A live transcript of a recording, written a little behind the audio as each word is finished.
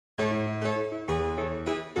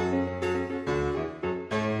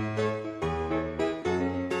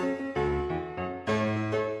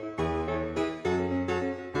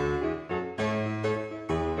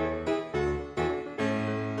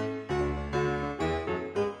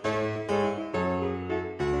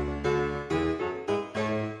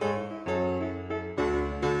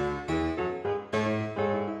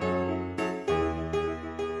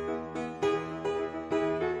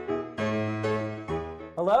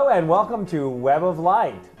Hello and welcome to Web of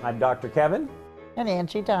Light. I'm Dr. Kevin. And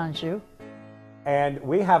Angie Donju. And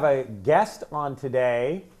we have a guest on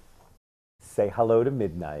today. Say hello to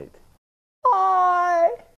Midnight.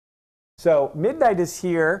 Hi! So Midnight is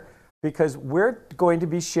here because we're going to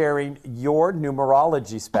be sharing your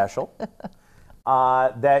numerology special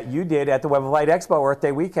that you did at the Web of Light Expo Earth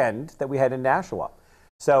Day weekend that we had in Nashua.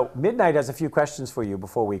 So Midnight has a few questions for you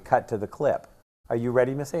before we cut to the clip. Are you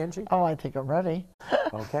ready, Miss Angie? Oh, I think I'm ready.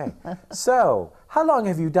 Okay. So, how long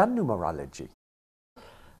have you done numerology?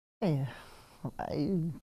 Yeah,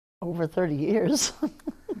 over 30 years.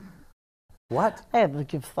 What? I had to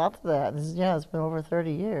give thought to that. Yeah, it's been over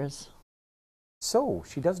 30 years. So,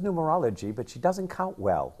 she does numerology, but she doesn't count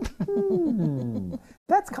well.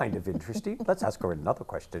 That's kind of interesting. Let's ask her another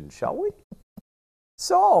question, shall we?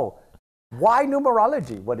 So, why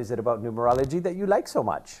numerology? What is it about numerology that you like so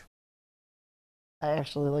much? I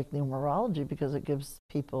actually like numerology because it gives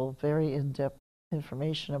people very in-depth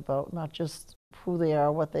information about not just who they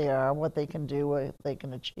are, what they can do, what they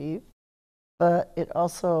can achieve, but it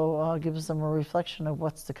also gives them a reflection of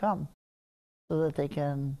what's to come so that they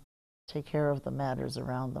can take care of the matters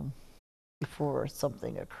around them before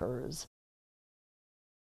something occurs.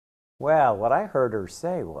 Well, what I heard her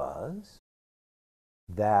say was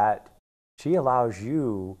that she allows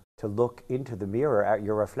you to look into the mirror at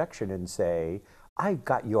your reflection and say, I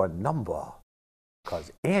got your number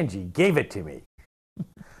because Angie gave it to me.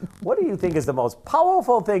 What do you think is the most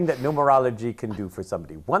powerful thing that numerology can do for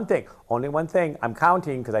somebody? One thing, only one thing. I'm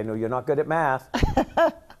counting because I know you're not good at math.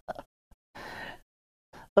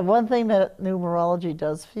 The one thing that numerology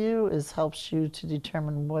does for you is helps you to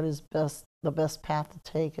determine what is the best path to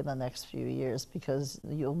take in the next few years, because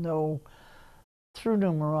you'll know through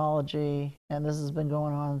numerology, and this has been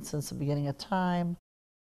going on since the beginning of time,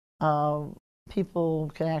 people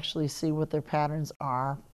can actually see what their patterns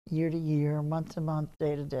are year to year, month to month,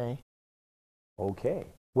 day to day. Okay.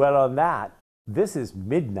 Well, on that, this is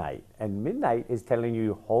Midnight, and Midnight is telling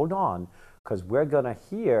you, hold on, because we're going to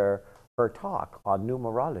hear her talk on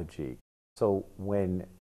numerology. So when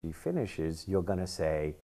she finishes, you're going to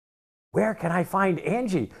say, where can I find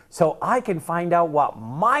Angie so I can find out what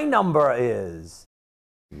my number is?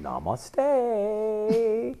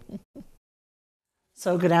 Namaste.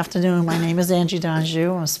 So good afternoon. My name is Angie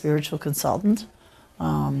Donju. I'm a spiritual consultant.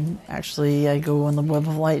 Actually, I go on the Web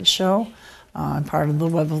of Light show. I'm part of the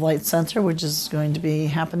Web of Light Center, which is going to be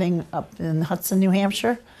happening up in Hudson, New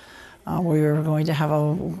Hampshire. We're going to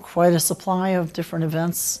have quite a supply of different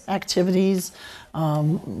events, activities,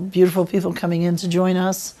 beautiful people coming in to join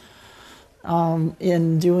us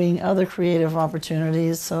in doing other creative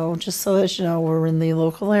opportunities. So just so that you know, we're in the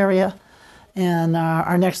local area. And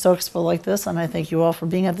our next expo like this, and I thank you all for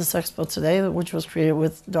being at this expo today, which was created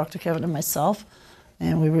with Dr. Kevin and myself.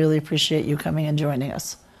 And we really appreciate you coming and joining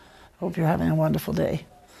us. Hope you're having a wonderful day.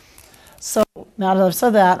 So now that I've said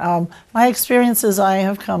that, my experiences I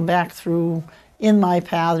have come back through in my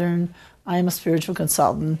pattern. I am a spiritual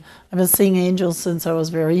consultant. I've been seeing angels since I was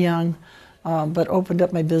very young, but opened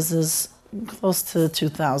up my business close to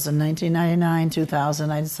 2000, 1999,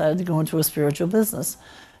 2000. I decided to go into a spiritual business.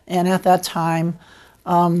 And at that time,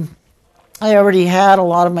 I already had a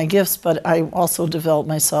lot of my gifts, but I also developed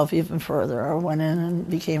myself even further. I went in and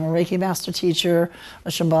became a Reiki master teacher, a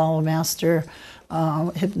Shambhala master,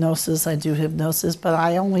 hypnosis. I do hypnosis, but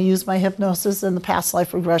I only use my hypnosis in the past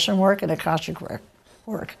life regression work and Akashic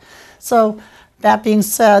work. So that being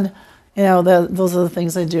said, you know, those are the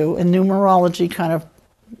things I do. And numerology kind of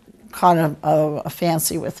caught a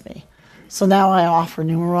fancy with me. So now I offer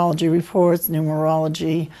numerology reports,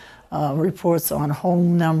 reports on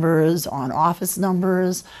home numbers, on office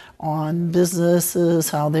numbers, on businesses,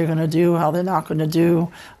 how they're going to do, how they're not going to do,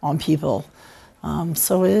 on people.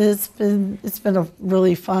 So it's been a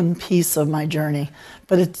really fun piece of my journey,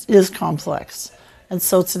 but it is complex. And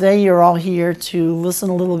so today you're all here to listen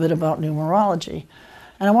a little bit about numerology.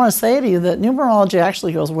 And I want to say to you that numerology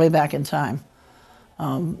actually goes way back in time.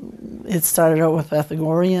 It started out with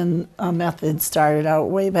Pythagorean method, started out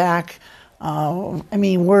way back. I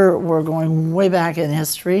mean, we're going way back in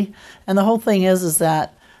history. And the whole thing is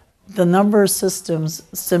that the number systems,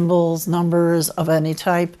 symbols, numbers of any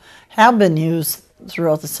type have been used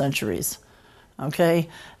throughout the centuries, okay?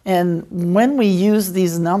 And when we use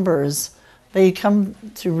these numbers, they come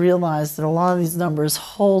to realize that a lot of these numbers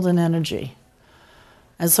hold an energy.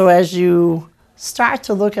 And so as you start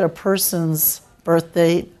to look at a person's birth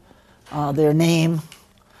date, their name,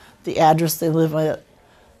 the address they live at,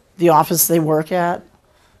 the office they work at,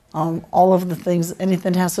 all of the things,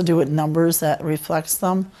 anything that has to do with numbers that reflects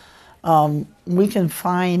them, we can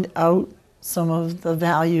find out some of the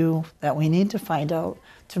value that we need to find out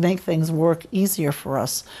to make things work easier for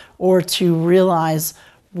us, or to realize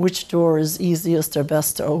which door is easiest or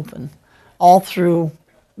best to open, all through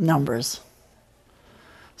numbers.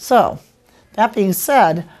 So, that being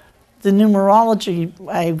said, the numerology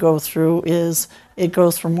I go through is, it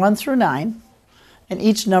goes from 1 through 9, and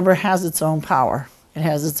each number has its own power. It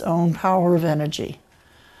has its own power of energy.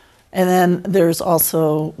 And then there's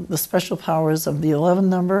also the special powers of the 11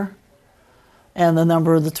 number and the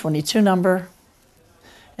number of the 22 number.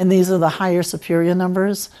 And these are the higher superior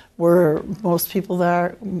numbers, where most people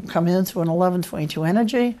that come into an 11-22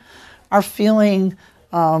 energy are feeling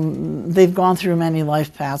they've gone through many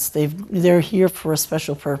life paths. They're here for a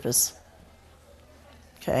special purpose.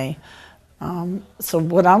 Okay. So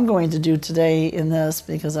what I'm going to do today in this,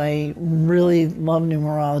 because I really love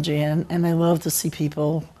numerology and I love to see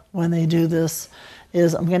people when they do this,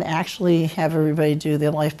 is I'm going to actually have everybody do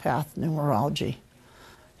their life path numerology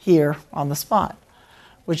here on the spot,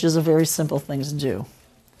 which is a very simple thing to do.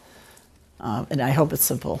 And I hope it's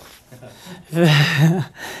simple.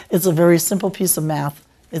 It's a very simple piece of math.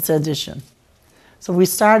 It's addition. So we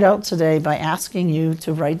start out today by asking you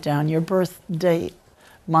to write down your birth date,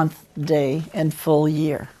 month, day, and full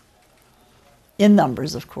year. In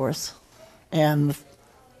numbers, of course. And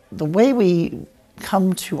the way we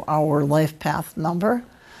come to our life path number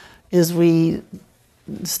is we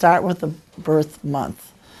start with the birth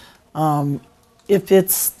month. If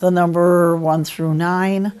it's the number 1 through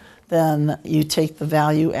 9, then you take the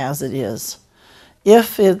value as it is.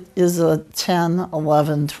 If it is a 10,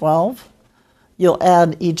 11, 12, you'll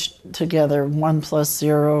add each together. 1 plus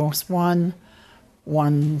 0 is 1.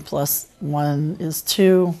 1 plus 1 is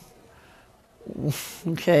 2.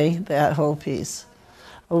 Okay, that whole piece.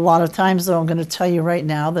 A lot of times, though, I'm going to tell you right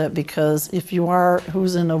now that because if you are,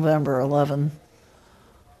 who's in November? 11.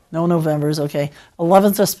 No Novembers, okay.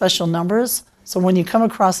 11s are special numbers, so when you come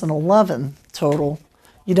across an 11 total,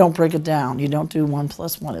 you don't break it down. You don't do 1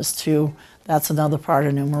 plus 1 is 2. That's another part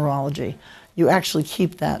of numerology. You actually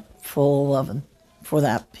keep that full 11 for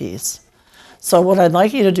that piece. So what I'd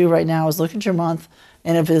like you to do right now is look at your month,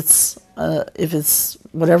 and if it's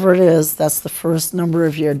whatever it is, that's the first number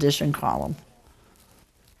of your addition column.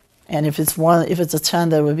 And if it's a 10,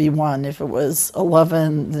 that would be 1. If it was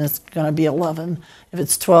 11, then it's going to be 11. If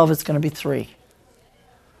it's 12, it's going to be 3.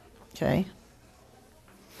 Okay?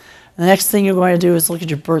 The next thing you're going to do is look at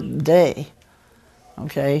your birthday.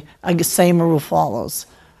 Okay? I guess same rule follows.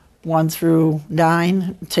 1 through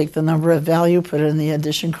 9, take the number of value, put it in the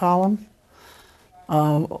addition column.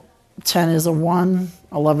 10 is a 1,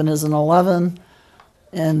 11 is an 11,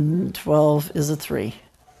 and 12 is a 3.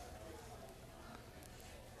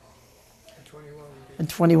 And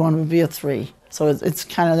 21 would be a 3. So it's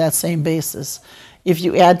kind of that same basis. If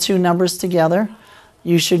you add two numbers together,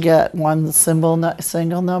 you should get one single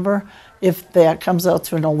number. If that comes out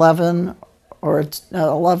to an 11 or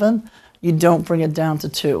 11, you don't bring it down to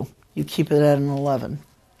 2. You keep it at an 11.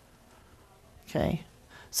 Okay.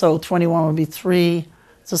 So 21 would be 3.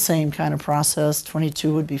 It's the same kind of process.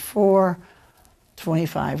 22 would be 4.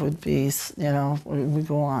 25 would be, we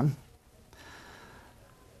go on.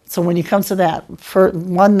 So when you come to that, for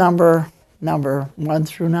one number 1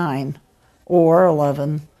 through 9, or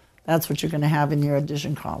 11, that's what you're going to have in your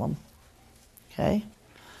addition column. Okay?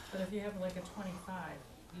 But if you have like a 25,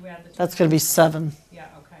 you add the two. That's going to be 7. Yeah,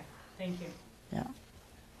 okay. Thank you. Yeah.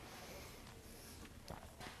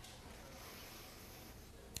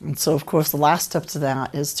 And so, of course, the last step to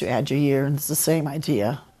that is to add your year, and it's the same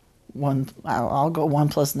idea. I'll go 1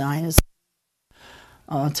 plus 9 is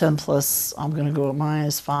 10 plus, I'm going to go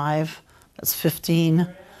minus 5. That's 15.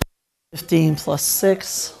 15 plus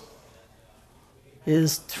 6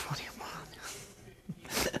 is 21.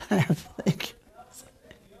 I think.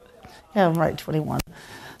 Yeah, I'm right, 21.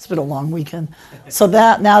 It's been a long weekend. So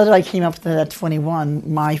that, now that I came up to that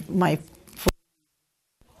 21, my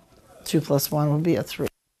 2 plus 1 would be a 3.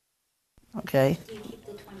 Okay? Do you keep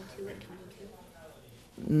the 22 at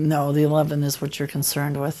 22? No, the 11 is what you're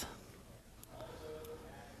concerned with.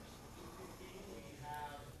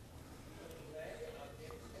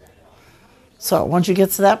 So once you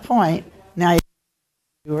get to that point, now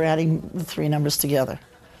you're adding the 3 numbers together.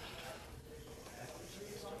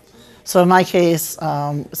 So in my case,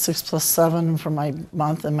 6 plus 7 for my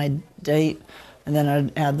month and my date, and then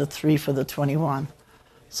I'd add the 3 for the 21.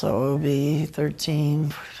 So it would be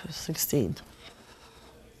 13, 16.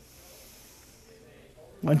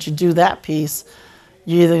 Once you do that piece,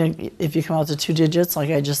 if you come out to 2 digits,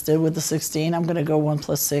 like I just did with the 16, I'm going to go 1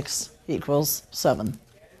 plus 6 equals 7.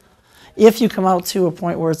 If you come out to a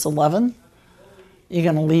point where it's 11, you're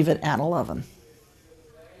going to leave it at 11.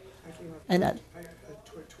 I came up And at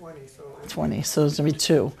at 20, so 20, so it's going to be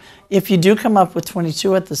 2. If you do come up with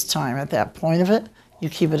 22 at this time, at that point of it, you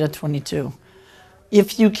keep it at 22.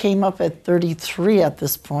 If you came up at 33 at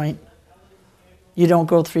this point, you don't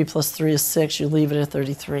go 3 plus 3 is 6, you leave it at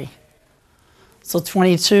 33. So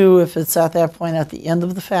 22, if it's at that point at the end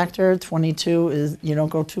of the factor, 22 is, you don't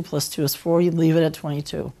go 2 plus 2 is 4, you leave it at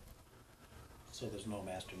 22. So there's no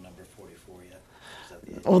master number 44 yet? Is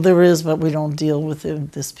that the Oh, there is, but we don't deal with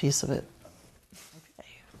this piece of it. Okay.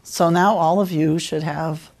 So now all of you should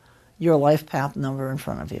have your life path number in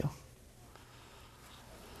front of you.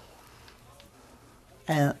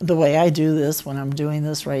 And the way I do this when I'm doing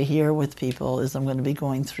this right here with people is I'm going to be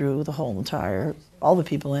going through the whole entire, all the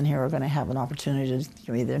people in here are going to have an opportunity to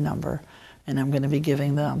give me their number, and I'm going to be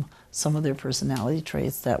giving them some of their personality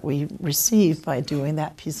traits that we receive by doing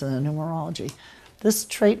that piece of the numerology. This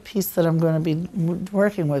trait piece that I'm going to be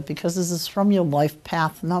working with, because this is from your life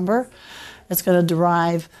path number, it's going to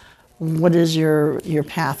derive what is your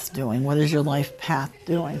path doing, what is your life path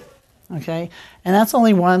doing. Okay, and that's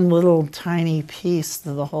only one little tiny piece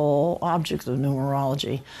to the whole object of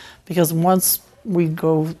numerology, because once we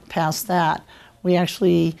go past that, we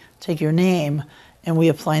actually take your name and we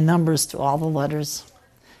apply numbers to all the letters,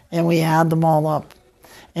 and we add them all up,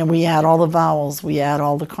 and we add all the vowels, we add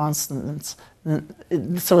all the consonants,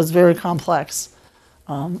 so it's very complex.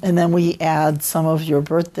 And then we add some of your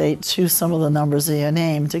birth date to some of the numbers of your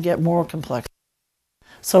name to get more complex.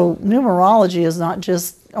 So numerology is not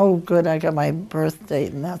just, oh, good, I got my birth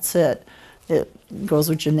date and that's it. It goes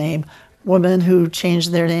with your name. Women who change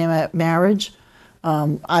their name at marriage,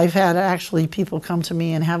 I've had actually people come to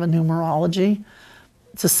me and have a numerology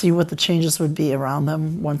to see what the changes would be around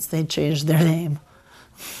them once they changed their name.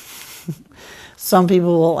 Some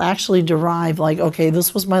people will actually derive like, okay,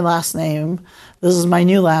 this was my last name, this is my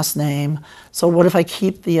new last name, so what if I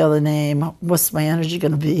keep the other name? What's my energy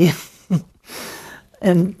going to be?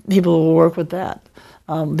 And people will work with that.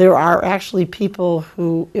 There are actually people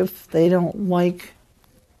who, if they don't like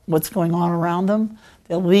what's going on around them,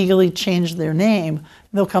 they'll legally change their name.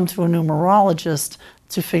 They'll come to a numerologist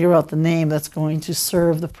to figure out the name that's going to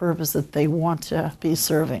serve the purpose that they want to be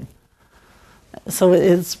serving. So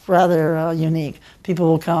it's rather unique. People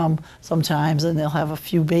will come sometimes and they'll have a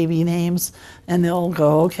few baby names and they'll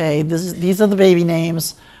go, okay, these are the baby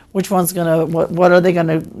names. Which one's gonna, what are they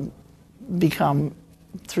gonna become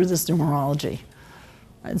through this numerology?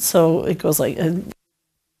 And so it goes like a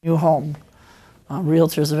new home.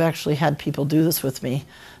 Realtors have actually had people do this with me.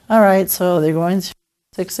 All right, so they're going to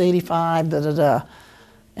 685, da da da.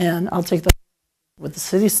 And I'll take that with the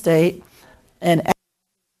city state and add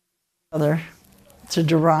other to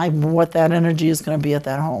derive what that energy is going to be at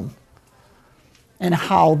that home and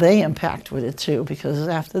how they impact with it too, because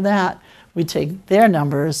after that we take their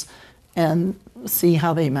numbers and see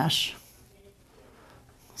how they mesh.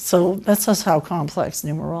 So that's just how complex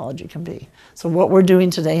numerology can be. So what we're doing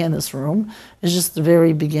today in this room is just the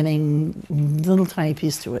very beginning little tiny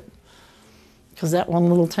piece to it, because that one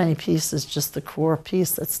little tiny piece is just the core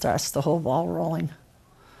piece that starts the whole ball rolling.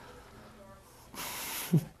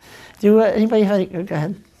 Do anybody have any, go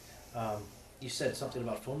ahead. You said something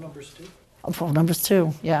about phone numbers too? Phone numbers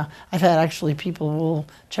too, yeah. I've had actually people will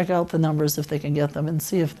check out the numbers if they can get them and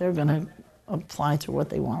see if they're going to apply to what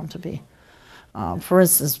they want them to be. For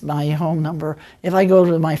instance, my home number, if I go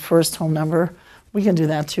to my first home number, we can do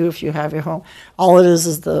that too if you have your home. All it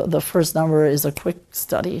is the first number is a quick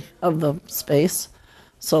study of the space.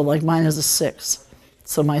 So like mine is a 6.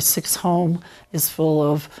 So my 6th home is full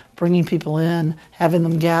of bringing people in, having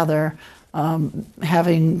them gather,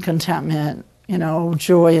 having contentment, you know,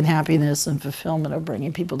 joy and happiness and fulfillment of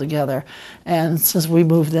bringing people together. And since we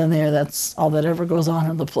moved in there, that's all that ever goes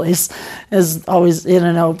on in the place. Is always in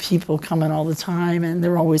and out people coming all the time, and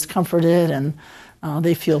they're always comforted, and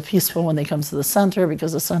they feel peaceful when they come to the center,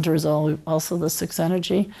 because the center is also the 6th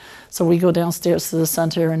energy. So we go downstairs to the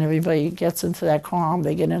center and everybody gets into that calm,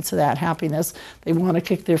 they get into that happiness, they want to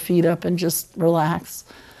kick their feet up and just relax.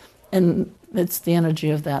 And it's the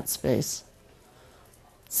energy of that space.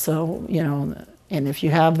 So, you know, and if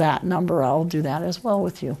you have that number, I'll do that as well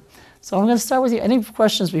with you. So I'm going to start with you. Any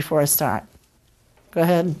questions before I start? Go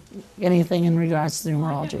ahead. Anything in regards to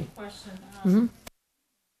numerology? I have a question. Mm-hmm.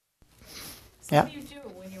 So Yeah. what do you do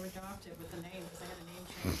when you're adopted with the name? Because I had a name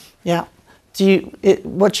change. Yeah.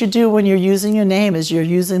 What you do when you're using your name is you're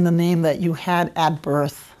using the name that you had at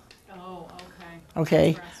birth. Oh, okay. Okay?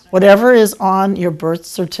 Interesting. Whatever is on your birth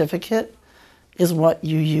certificate is what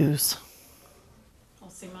you use. Well,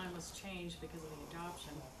 see, mine was changed because of the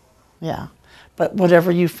adoption. Yeah. But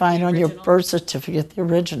whatever you find The on your original? birth certificate, the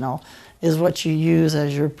original, is what you use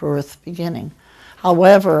as your birth beginning.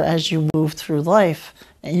 However, as you move through life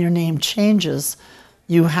and your name changes,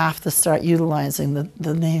 you have to start utilizing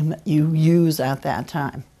the name that you use at that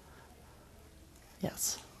time.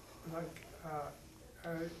 Yes. like,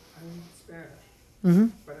 I'm Spanish, Mm-hmm.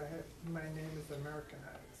 but my name is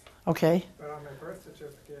Americanized. Okay. But on my birth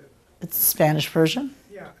certificate, It's the Spanish version.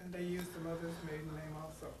 yeah, and they use the mother's maiden name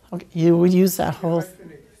also. Okay. You would use that whole. So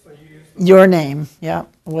you use the Your name, yeah,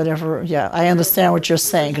 whatever, yeah. I understand what you're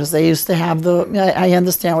saying because they used to have the. I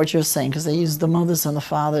understand what you're saying because they used the mothers and the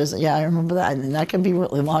fathers. Yeah, I remember that, and that can be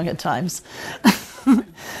really long at times.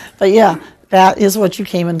 But yeah, that is what you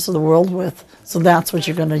came into the world with. So that's what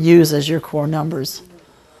you're going to use as your core numbers.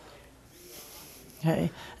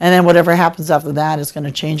 Okay, and then whatever happens after that is going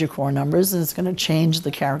to change your core numbers, and it's going to change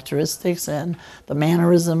the characteristics and the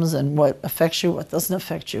mannerisms and what affects you, what doesn't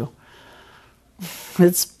affect you.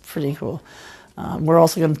 It's pretty cool. We're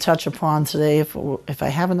also going to touch upon today, if I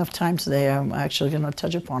have enough time today, I'm actually going to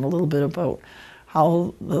touch upon a little bit about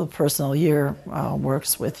how the personal year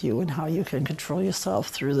works with you and how you can control yourself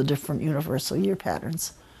through the different universal year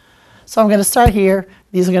patterns. So I'm going to start here.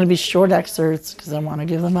 These are going to be short excerpts because I want to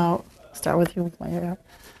give them out. Start with you.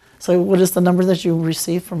 So what is the number that you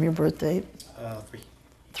received from your birth date? 3.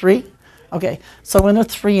 3? Okay, so in a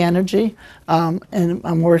 3 energy, and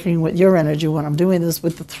I'm working with your energy when I'm doing this,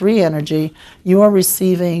 with the 3 energy, you are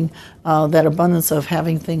receiving that abundance of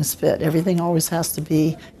having things fit. Everything always has to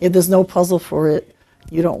be, if there's no puzzle for it,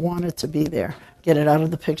 you don't want it to be there. Get it out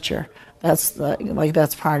of the picture. That's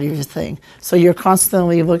that's part of your thing. So you're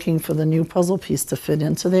constantly looking for the new puzzle piece to fit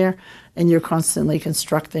into there, and you're constantly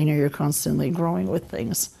constructing or you're constantly growing with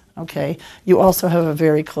things. Okay, you also have a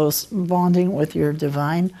very close bonding with your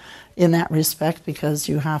divine in that respect because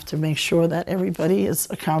you have to make sure that everybody is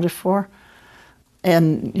accounted for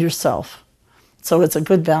and yourself. So it's a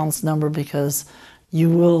good balanced number because you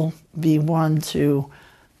will be one to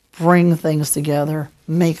bring things together,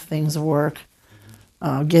 make things work,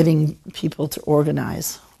 getting people to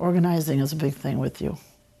organize. Organizing is a big thing with you.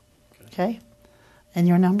 Okay? And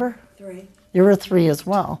your number? 3. You're a 3 as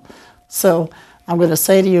well. So I'm going to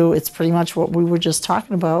say to you, it's pretty much what we were just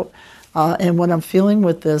talking about. And what I'm feeling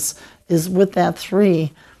with this is with that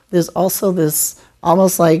 3, there's also this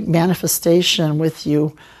almost like manifestation with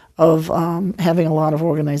you of having a lot of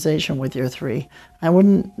organization with your 3. I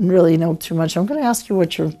wouldn't really know too much. I'm going to ask you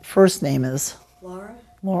what your first name is. Laura?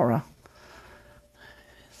 Laura.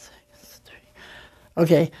 6, 3.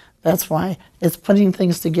 Okay, that's why. It's putting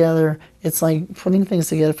things together. It's like putting things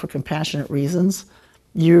together for compassionate reasons.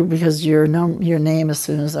 Because your name, as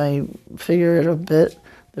soon as I figure it a bit,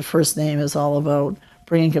 the first name is all about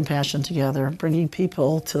bringing compassion together, bringing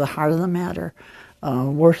people to the heart of the matter,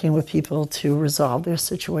 working with people to resolve their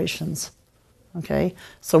situations. Okay?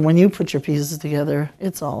 So when you put your pieces together,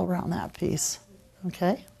 it's all around that piece.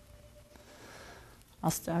 Okay?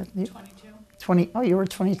 I'll start. 22? 20. Oh, you were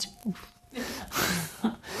 22. Is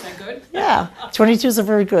that good? Yeah, 22s are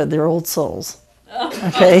very good. They're old souls.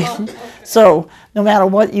 Okay, so no matter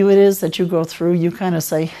what it is that you go through, you kind of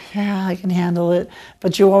say, yeah, I can handle it,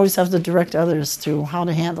 but you always have to direct others to how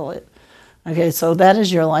to handle it. Okay, so that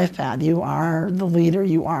is your life path. You are the leader,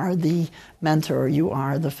 you are the mentor, you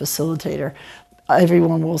are the facilitator.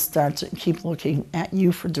 Everyone will start to keep looking at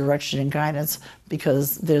you for direction and guidance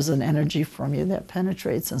because there's an energy from you that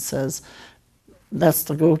penetrates and says, that's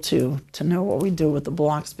the go-to to know what we do with the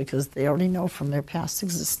blocks because they already know from their past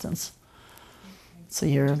existence. So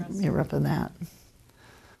you're repping that.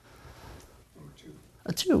 number 2.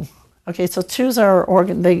 A 2. Okay, so 2s are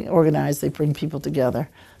they organize, they bring people together.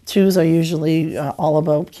 2s are usually all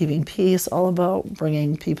about keeping peace, all about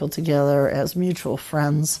bringing people together as mutual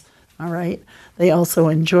friends. All right. They also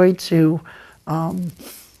enjoy to.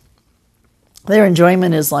 Their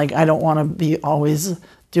enjoyment is like, I don't want to be always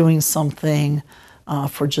doing something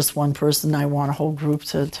for just one person. I want a whole group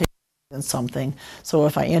to take in something. So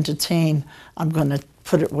if I entertain, I'm going to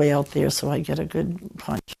put it way out there so I get a good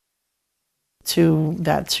punch.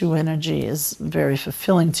 That 2 energy is very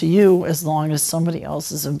fulfilling to you as long as somebody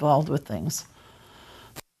else is involved with things.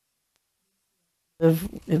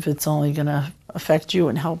 If it's only going to affect you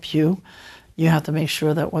and help you, you have to make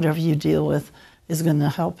sure that whatever you deal with is going to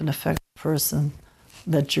help and affect the person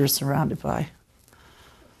that you're surrounded by.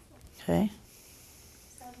 Okay?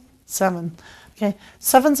 7. Okay,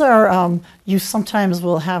 7s are, you sometimes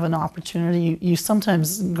will have an opportunity, you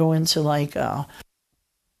sometimes go into like,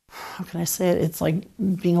 how can I say it? It's like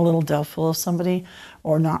being a little doubtful of somebody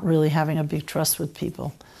or not really having a big trust with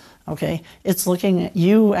people. Okay, it's looking at,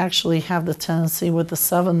 you actually have the tendency with the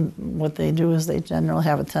 7, what they do is they generally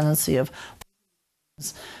have a tendency of,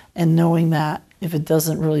 and knowing that if it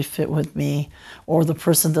doesn't really fit with me, or the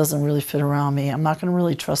person doesn't really fit around me, I'm not going to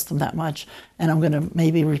really trust them that much, and I'm going to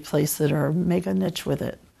maybe replace it or make a niche with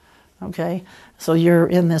it. Okay, so you're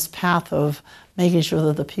in this path of making sure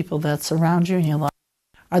that the people that surround you in your life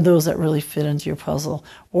are those that really fit into your puzzle,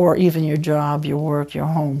 or even your job, your work, your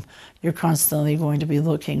home. You're constantly going to be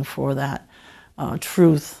looking for that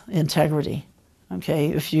truth, integrity. Okay,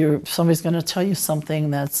 if somebody's going to tell you something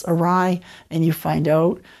that's awry and you find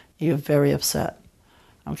out, you're very upset.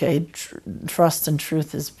 Okay, trust and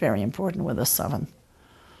truth is very important with a 7.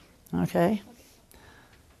 Okay?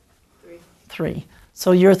 3.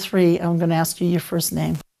 So you're 3. I'm going to ask you your first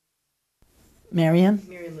name. Marion?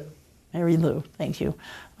 Mary Lou. Mary Lou, thank you.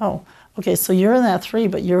 Oh, okay, so you're in that 3,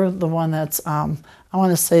 but you're the one that's, I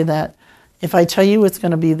want to say that if I tell you it's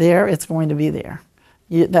going to be there, it's going to be there.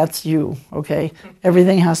 That's you, okay?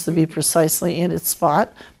 Everything has to be precisely in its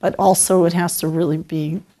spot, but also it has to really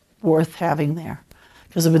be worth having there.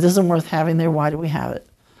 Because if it isn't worth having there, why do we have it?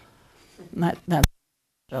 That's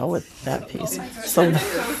with that piece. So,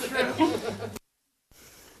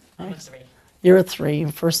 I'm a 3. you're a 3,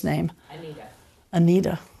 first name. Anita.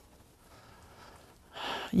 Anita.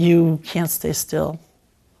 You can't stay still.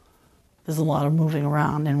 There's a lot of moving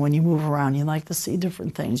around, and when you move around, you like to see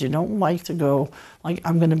different things. You don't like to go, like,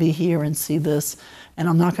 I'm going to be here and see this, and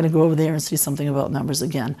I'm not going to go over there and see something about numbers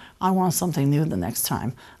again. I want something new the next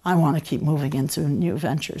time. I want to keep moving into new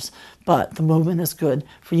ventures. But the movement is good.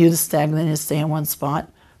 For you to stagnate and stay in one spot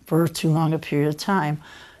for too long a period of time,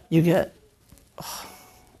 you get,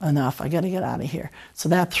 enough, I got to get out of here. So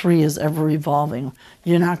that 3 is ever evolving.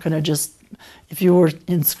 You're not going to just, if you were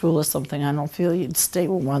in school or something, I don't feel you'd stay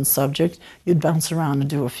with one subject. You'd bounce around and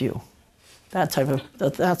do a few. That type of,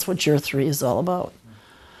 that's what your 3 is all about.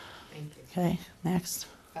 Thank you. Okay, next.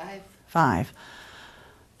 5. 5.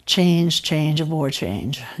 Change, avoid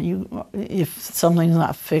change. If something's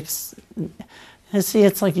not fixed, you see,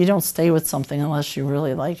 it's like you don't stay with something unless you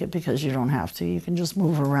really like it, because you don't have to. You can just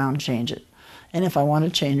move around, change it. And if I want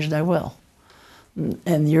to change it, I will.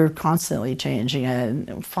 And you're constantly changing. And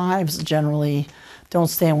 5s generally don't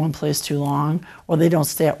stay in one place too long, or they don't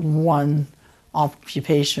stay at one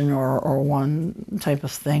occupation or one type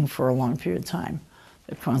of thing for a long period of time.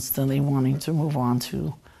 They're constantly wanting to move on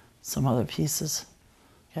to some other pieces.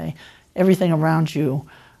 Okay? Everything around you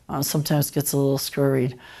sometimes gets a little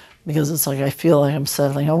scurried, because it's like I feel like I'm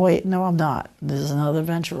settling. Oh wait, no, I'm not. There's another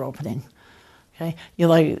venture opening. Okay? You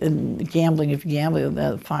like in gambling, if you gamble,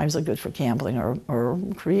 the 5s are good for gambling or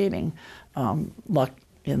creating luck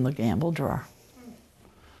in the gamble drawer.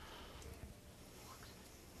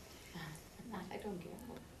 I don't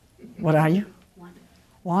gamble. What are you? 1.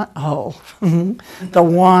 What? Oh, the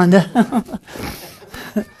 1.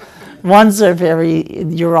 1s are very,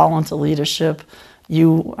 you're all into leadership.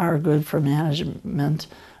 You are good for management.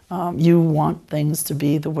 You want things to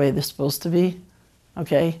be the way they're supposed to be.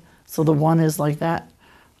 Okay? So the 1 is like that.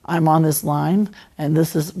 I'm on this line, and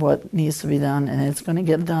this is what needs to be done, and it's going to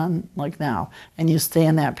get done like now. And you stay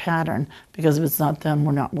in that pattern, because if it's not done,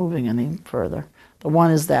 we're not moving any further. The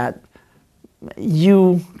 1 is that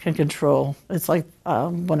you can control. It's like,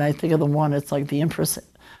 when I think of the 1, it's like the Empress.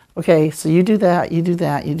 Okay, so you do that, you do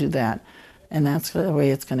that, you do that, and that's the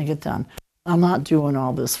way it's going to get done. I'm not doing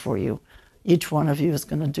all this for you. Each one of you is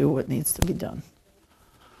going to do what needs to be done.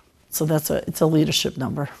 So it's a leadership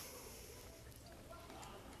number.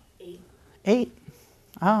 8.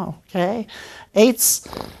 Oh, okay.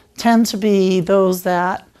 8s tend to be those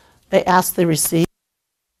that they ask, they receive.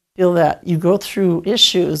 Feel that you go through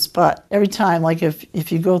issues, but every time, like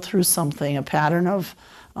if you go through something, a pattern of,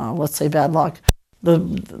 let's say, bad luck,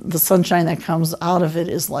 the sunshine that comes out of it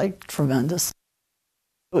is like tremendous.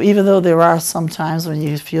 So even though there are some times when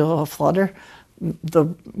you feel a flutter,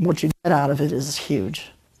 what you get out of it is huge.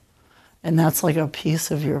 And that's like a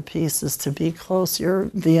piece of your piece, is to be close.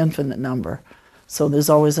 You're the infinite number. So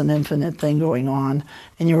there's always an infinite thing going on,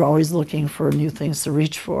 and you're always looking for new things to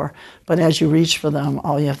reach for. But as you reach for them,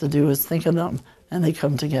 all you have to do is think of them, and they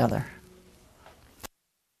come together.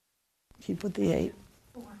 Keep with the 8.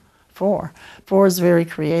 4. 4 is very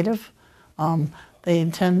creative. They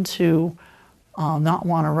tend to not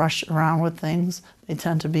want to rush around with things. They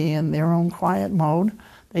tend to be in their own quiet mode.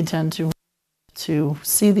 They tend to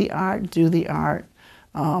see the art, do the art,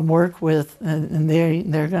 work with, and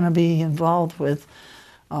they're going to be involved with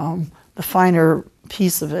the finer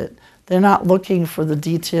piece of it. They're not looking for the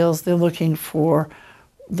details, they're looking for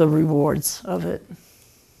the rewards of it.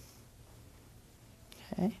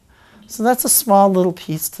 Okay, So that's a small little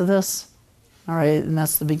piece to this. All right, and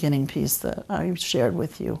that's the beginning piece that I shared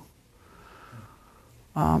with you.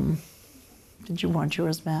 Did you want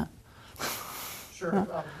yours, Matt? Sure, I'm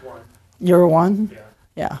one. You're one? Yeah.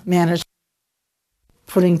 Yeah, manage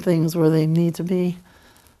putting things where they need to be.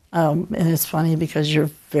 And it's funny because you're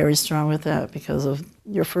very strong with that because of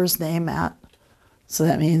your first name, Matt. So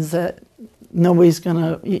that means that nobody's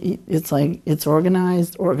gonna, it's like, it's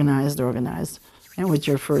organized, organized, organized. And with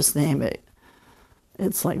your first name,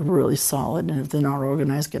 it's like really solid. And if they're not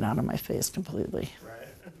organized, get out of my face completely.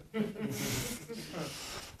 Right.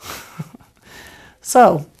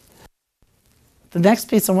 So, the next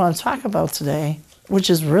piece I want to talk about today, which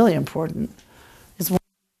is really important, is when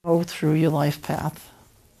you go through your life path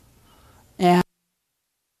and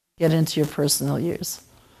get into your personal years.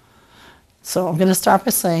 So I'm going to start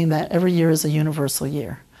by saying that every year is a universal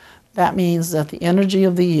year. That means that the energy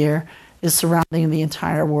of the year is surrounding the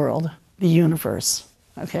entire world, the universe,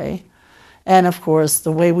 okay? And of course,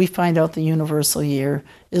 the way we find out the universal year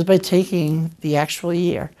is by taking the actual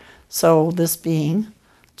year. So this being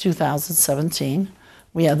 2017,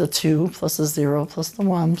 we have the 2 plus the 0 plus the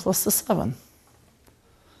 1 plus the 7.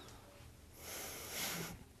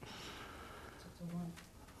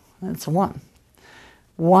 It's a 1.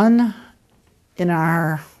 1 in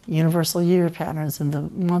our universal year patterns, in the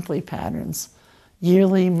monthly patterns.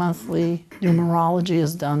 Yearly, monthly, numerology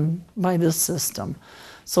is done by this system.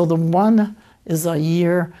 So the 1 is a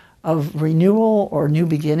year of renewal or new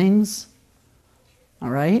beginnings,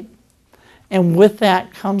 all right? And with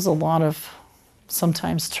that comes a lot of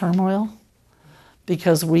sometimes turmoil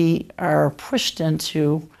because we are pushed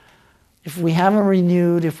into, if we haven't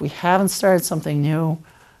renewed, if we haven't started something new,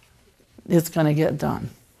 it's going to get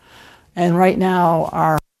done. And right now,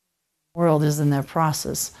 our world is in that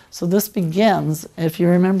process. So this begins, if you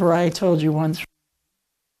remember, I told you 1 through,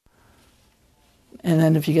 and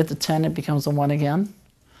then if you get to 10, it becomes a 1 again.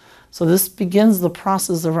 So this begins the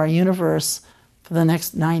process of our universe for the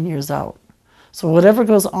next 9 years out. So whatever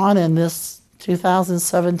goes on in this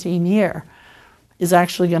 2017 year is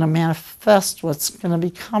actually going to manifest what's going to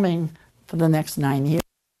be coming for the next 9 years.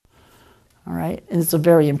 All right? And it's a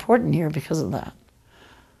very important year because of that.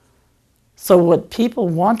 So what people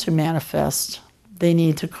want to manifest, they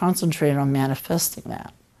need to concentrate on manifesting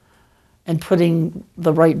that and putting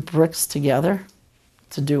the right bricks together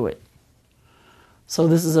to do it. So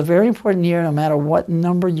this is a very important year, no matter what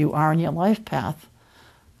number you are in your life path.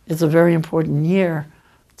 It's a very important year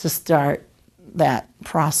to start that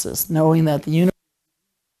process, knowing that the universe,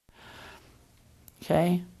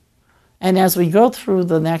 okay? And as we go through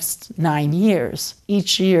the next 9 years,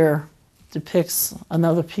 each year depicts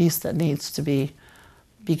another piece that needs to be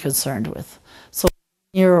concerned with. So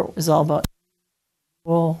year is all about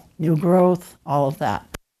new growth, all of that.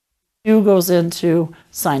 2 goes into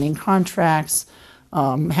signing contracts,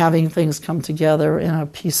 having things come together in a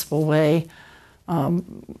peaceful way,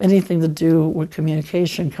 anything to do with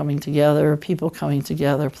communication coming together, people coming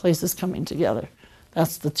together, places coming together.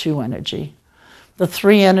 That's the 2 energy. The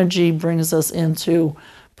 3 energy brings us into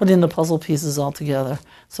putting the puzzle pieces all together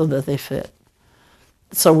so that they fit.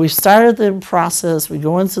 So we've started the process, we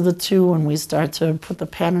go into the 2 and we start to put the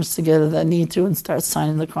patterns together that need to and start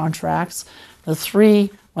signing the contracts. The 3,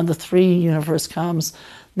 when the 3 universe comes,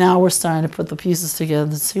 now we're starting to put the pieces together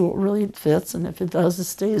to see what really fits, and if it does, it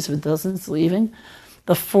stays. If it doesn't, it's leaving.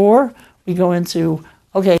 The 4, we go into,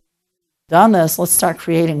 okay, done this, let's start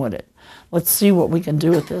creating with it. Let's see what we can do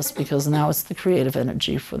with this, because now it's the creative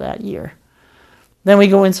energy for that year. Then we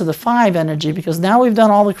go into the 5 energy, because now we've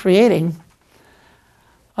done all the creating.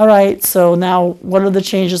 All right, so now what are the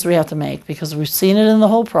changes we have to make? Because we've seen it in the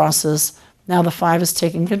whole process. Now the 5 is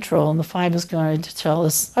taking control, and the 5 is going to tell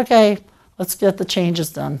us, okay, let's get the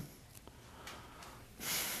changes done.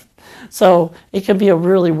 So it can be a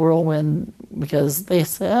really whirlwind because they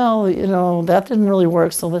say, oh, you know, that didn't really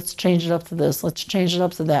work, so let's change it up to this. Let's change it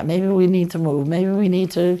up to that. Maybe we need to move. Maybe we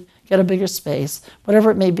need to get a bigger space.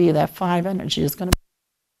 Whatever it may be, that 5 energy is going to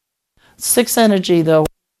be. 6 energy, though,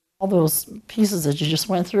 all those pieces that you just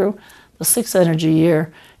went through, the 6 energy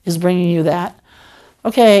year is bringing you that,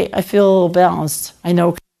 okay, I feel a little balanced. I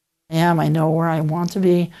know who I am. I know where I want to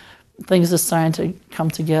be. Things are starting to come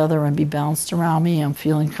together and be balanced around me. I'm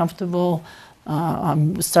feeling comfortable.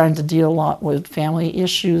 I'm starting to deal a lot with family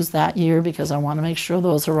issues that year because I want to make sure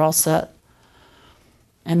those are all set.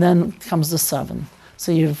 And then comes the 7.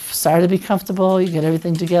 So you've started to be comfortable, you get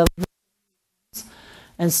everything together,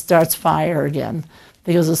 and starts fire again.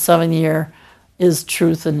 Because the 7 year is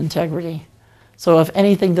truth and integrity. So if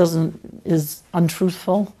anything is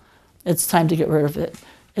untruthful, it's time to get rid of it.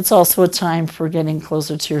 It's also a time for getting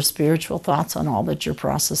closer to your spiritual thoughts on all that you're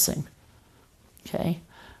processing. Okay?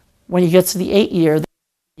 When you get to the 8th year, the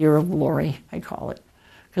year of glory, I call it,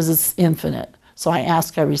 because it's infinite. So I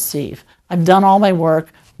ask, I receive. I've done all my work.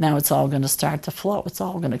 Now it's all going to start to flow. It's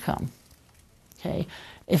all going to come. Okay?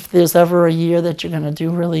 If there's ever a year that you're going to do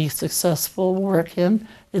really successful work in,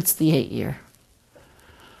 it's the 8th year.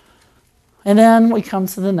 And then we come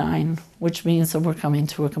to the 9, which means that we're coming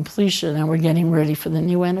to a completion and we're getting ready for the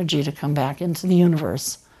new energy to come back into the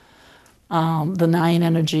universe. The 9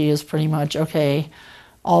 energy is pretty much, okay,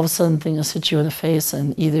 all of a sudden things hit you in the face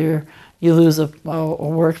and either you lose a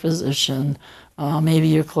work position, maybe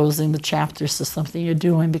you're closing the chapters to something you're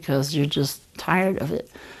doing because you're just tired of it.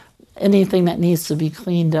 Anything that needs to be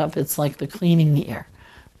cleaned up, it's like the cleaning year.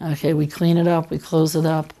 Okay, we clean it up, we close it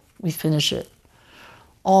up, we finish it.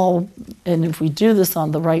 And if we do this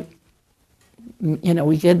on the right,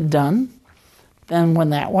 we get it done, then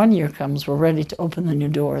when that 1 year comes, we're ready to open the new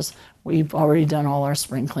doors. We've already done all our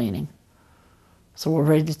spring cleaning. So we're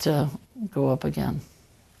ready to go up again.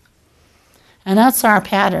 And that's our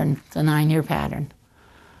pattern, the 9-year pattern.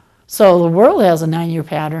 So the world has a 9-year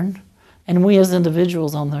pattern, and we as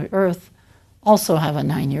individuals on the earth also have a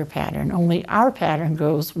 9-year pattern, only our pattern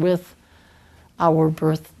goes with our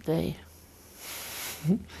birthday.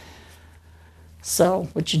 So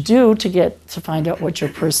what you do to find out what your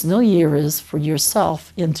personal year is for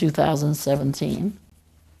yourself in 2017,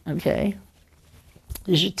 okay,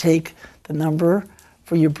 is you take the number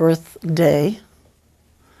for your birthday,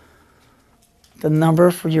 the number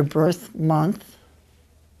for your birth month,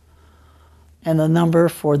 and the number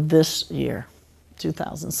for this year,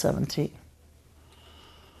 2017.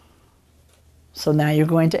 So now you're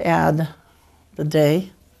going to add the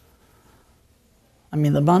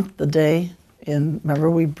month, the day, and remember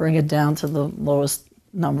we bring it down to the lowest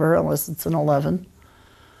number unless it's an 11.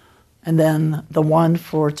 And then the 1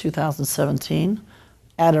 for 2017,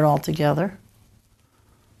 add it all together.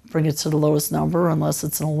 Bring it to the lowest number unless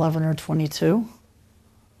it's an 11 or 22.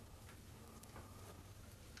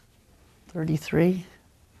 33.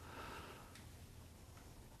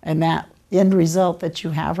 And that end result that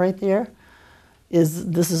you have right there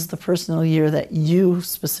this is the personal year that you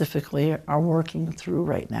specifically are working through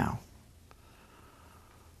right now.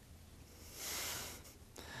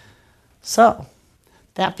 So,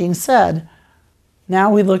 that being said,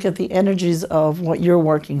 now we look at the energies of what you're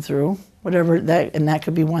working through, and that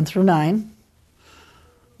could be 1 through 9.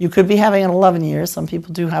 You could be having an 11 years. Some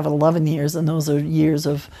people do have 11 years, and those are years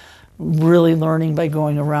of really learning by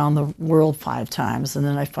going around the world 5 times, and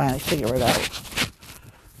then I finally figure it out.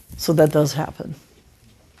 So that does happen.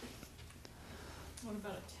 What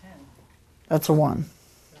about a 10? That's a 1.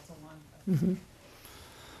 That's a 1. Mm-hmm.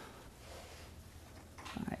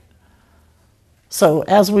 All right. So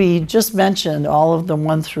as we just mentioned, all of the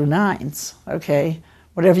 1 through 9s, okay,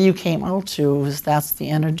 whatever you came out to, that's the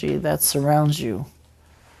energy that surrounds you.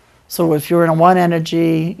 So if you're in a 1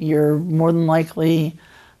 energy, you're more than likely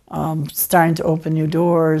starting to open new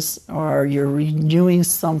doors, or you're renewing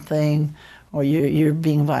something, or you're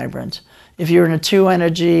being vibrant. If you're in a 2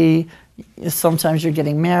 energy, sometimes you're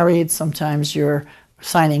getting married, sometimes you're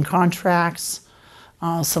signing contracts,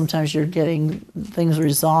 sometimes you're getting things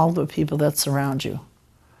resolved with people that surround you.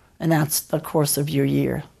 And that's the course of your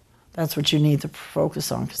year. That's what you need to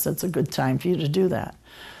focus on, because that's a good time for you to do that.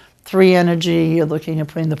 3 energy, you're looking at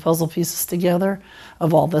putting the puzzle pieces together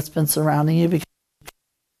of all that's been surrounding you.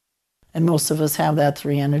 And most of us have that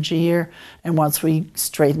 3 energy year. And once we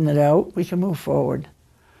straighten it out, we can move forward.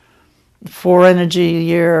 4 energy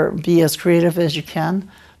year, be as creative as you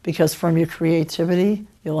can, because from your creativity,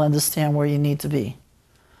 you'll understand where you need to be.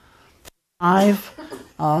 5,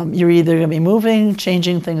 you're either going to be moving,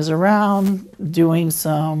 changing things around, doing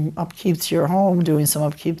some upkeep to your home, doing some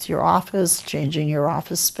upkeep to your office, changing your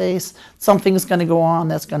office space. Something's going to go on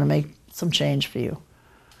that's going to make some change for you.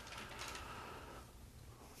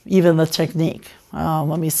 Even the technique.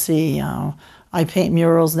 Let me see. I paint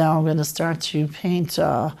murals now. I'm going to start to paint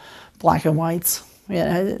black and whites.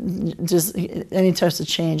 Yeah, just any types of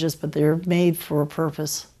changes, but they're made for a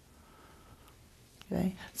purpose.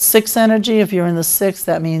 Okay. 6 energy, if you're in the 6,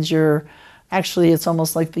 that means it's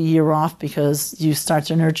almost like the year off, because you start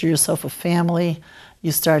to nurture yourself a family.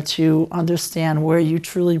 You start to understand where you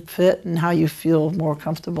truly fit and how you feel more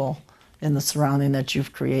comfortable in the surrounding that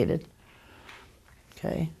you've created.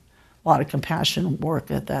 Okay. A lot of compassion work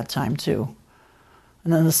at that time too.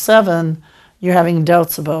 And then the 7, you're having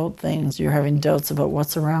doubts about things. You're having doubts about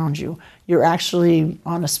what's around you. You're actually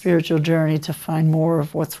on a spiritual journey to find more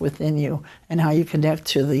of what's within you and how you connect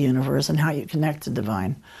to the universe and how you connect to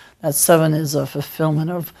divine. That 7 is a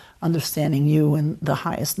fulfillment of understanding you and the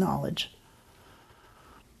highest knowledge.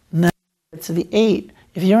 And then to the 8,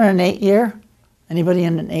 if you're in an 8 year, anybody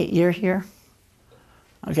in an 8 year here?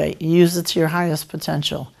 Okay, use it to your highest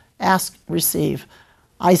potential. Ask, receive.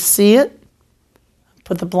 I see it.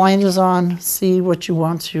 Put the blinders on, see what you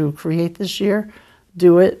want to create this year.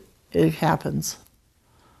 Do it, it happens.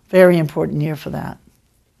 Very important year for that.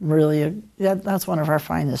 Really, that's one of our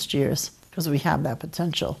finest years because we have that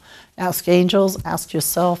potential. Ask angels, ask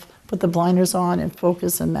yourself, put the blinders on and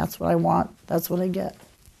focus, and that's what I want, that's what I get.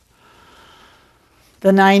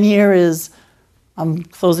 The 9 year is I'm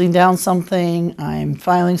closing down something, I'm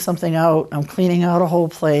filing something out, I'm cleaning out a whole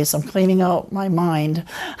place, I'm cleaning out my mind.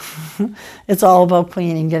 It's all about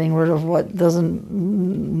cleaning, getting rid of what doesn't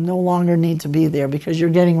no longer need to be there because you're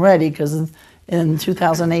getting ready because in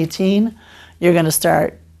 2018, you're going to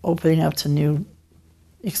start opening up to new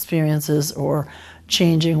experiences or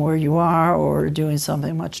changing where you are or doing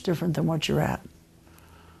something much different than what you're at.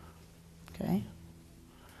 Okay?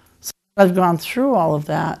 So I've gone through all of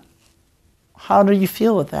that. How do you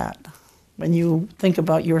feel with that when you think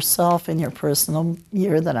about yourself and your personal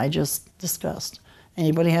year that I just discussed?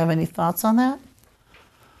 Anybody have any thoughts on that?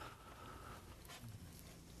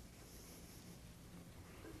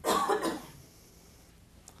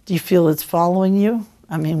 Do you feel it's following you?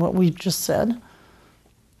 I mean, what we just said?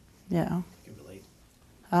 Yeah. I could relate.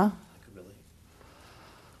 Huh? I could relate.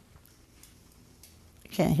 I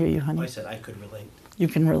can't hear you, honey. I said I could relate. You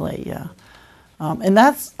can relate, yeah. And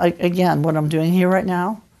that's, again, what I'm doing here right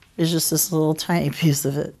now is just this little tiny piece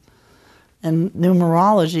of it. And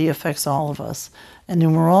numerology affects all of us. And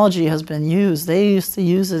numerology has been used. They used to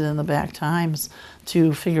use it in the back times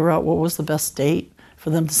to figure out what was the best date for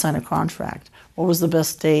them to sign a contract. What was the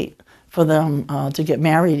best date for them to get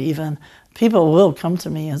married even. People will come to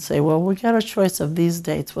me and say, well, we got a choice of these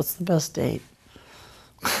dates. What's the best date?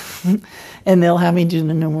 And they'll have me do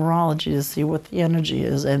the numerology to see what the energy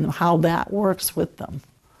is and how that works with them.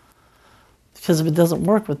 Because if it doesn't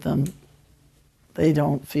work with them, they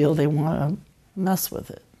don't feel they want to mess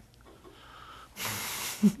with it.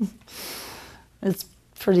 It's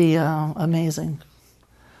pretty amazing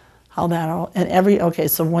how that all, and okay,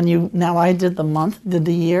 so when now I did the month, did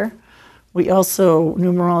the year, we also,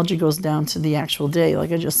 numerology goes down to the actual day.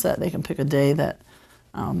 Like I just said, they can pick a day that,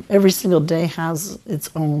 every single day has its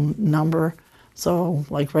own number. So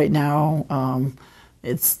like right now,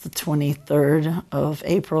 it's the 23rd of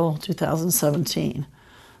April, 2017.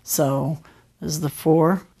 So this is the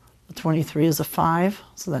 4, the 23 is a 5,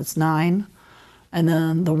 so that's 9. And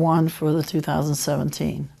then the 1 for the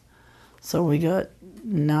 2017. So we got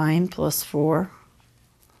 9 plus 4,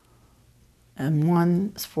 and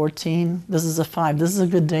 1 is 14. This is a 5. This is a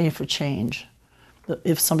good day for change.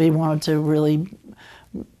 If somebody wanted to really,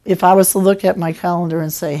 if I was to look at my calendar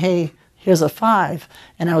and say, hey, here's a 5,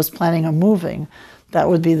 and I was planning on moving, that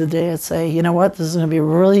would be the day I'd say, you know what, this is going to be a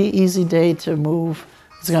really easy day to move.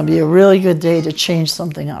 It's going to be a really good day to change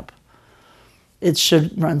something up. It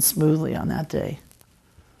should run smoothly on that day.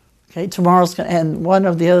 Okay, tomorrow's going to, and one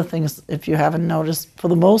of the other things, if you haven't noticed, for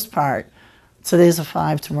the most part, today's a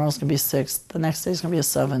 5, tomorrow's going to be 6, the next day's going to be a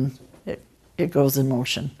 7. It goes in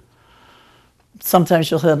motion. Sometimes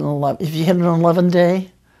you'll hit an 11. If you hit an 11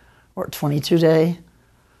 day, or a 22 day,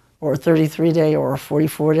 or a 33 day, or a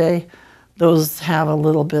 44 day, those have a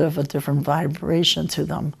little bit of a different vibration to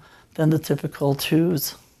them than the typical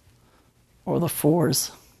 2s or the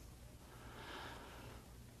 4s.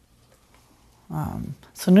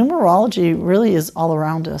 So numerology really is all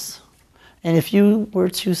around us. And if you were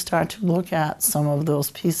to start to look at some of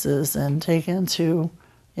those pieces and take into,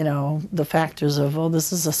 you know, the factors of, oh,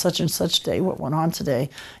 this is a such and such day, what went on today,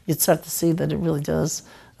 you'd start to see that it really does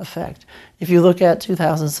affect. If you look at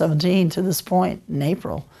 2017 to this point in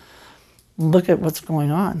April, look at what's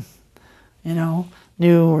going on. You know,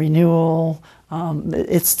 new, renewal,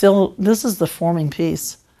 it's still, this is the forming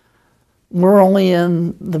piece. We're only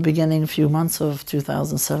in the beginning few months of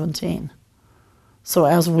 2017. So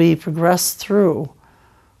as we progress through,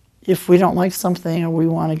 if we don't like something or we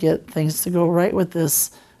want to get things to go right with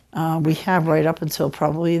this, we have right up until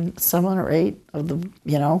probably 7 or 8 of the,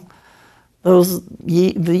 you know,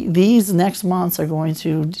 these next months are going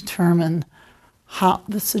to determine how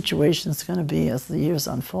the situation is going to be as the years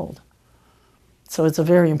unfold. So it's a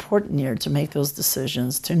very important year to make those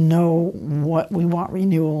decisions, to know what we want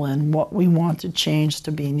renewal and what we want to change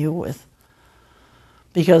to be new with.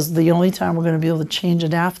 Because the only time we're going to be able to change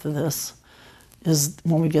it after this is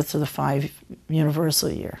when we get to the 5 universal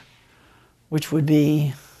year, which would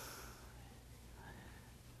be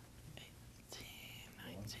 18,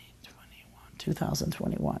 19, 21,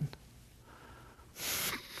 2021.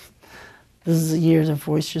 This is a year to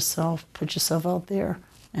voice yourself, put yourself out there,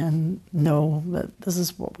 and know that this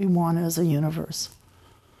is what we want as a universe.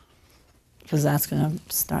 Because that's going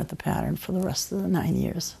to start the pattern for the rest of the 9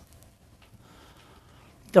 years.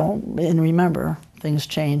 And remember, things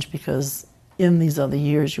change because in these other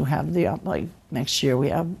years you have like next year we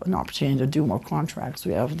have an opportunity to do more contracts.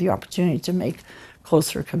 We have the opportunity to make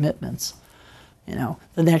closer commitments. You know,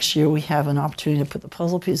 the next year we have an opportunity to put the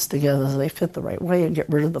puzzle pieces together so they fit the right way and get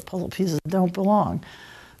rid of the puzzle pieces that don't belong.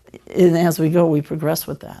 And as we go, we progress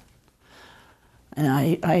with that. And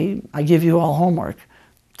I give you all homework.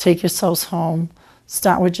 Take yourselves home.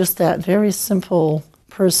 Start with just that very simple,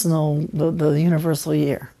 personal, the universal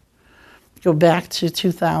year. Go back to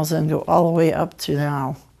 2000, go all the way up to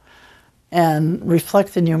now. And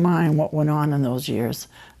reflect in your mind what went on in those years.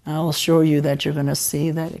 And I'll assure you that you're going to see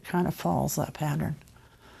that it kind of follows that pattern.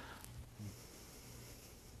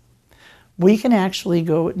 We can actually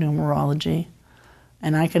go at numerology,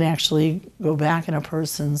 and I can actually go back in a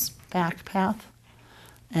person's back path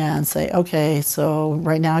and say, okay, so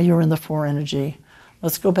right now you're in the 4 energy.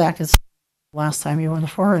 Let's go back and see the last time you were in the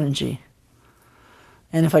 4 energy.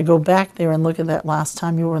 And if I go back there and look at that last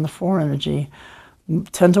time you were in the 4 energy,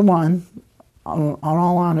 10 to 1, on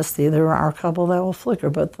all honesty, there are a couple that will flicker,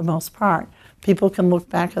 but for the most part, people can look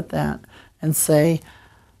back at that and say,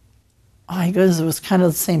 oh my goodness, it was kind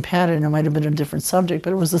of the same pattern. It might have been a different subject,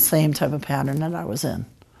 but it was the same type of pattern that I was in.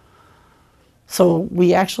 So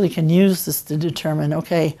we actually can use this to determine,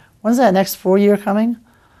 okay, when's that next 4 year coming?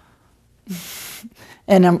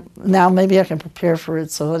 And now maybe I can prepare for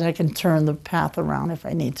it so that I can turn the path around if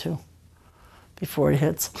I need to before it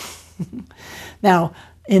hits. Now,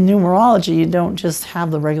 in numerology, you don't just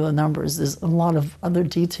have the regular numbers. There's a lot of other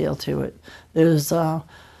detail to it. There's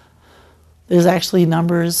actually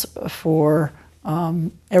numbers for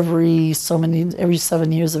every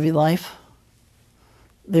 7 years of your life.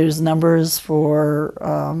 There's numbers for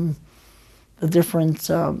the different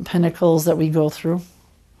pinnacles that we go through.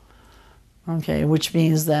 Okay, which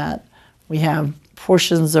means that we have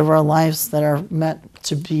portions of our lives that are meant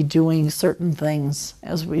to be doing certain things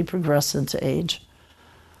as we progress into age.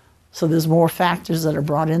 So there's more factors that are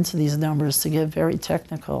brought into these numbers to get very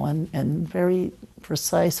technical and very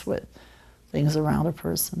precise with things around a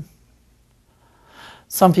person.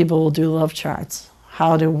 Some people will do love charts.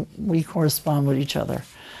 How do we correspond with each other?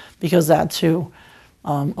 Because that too,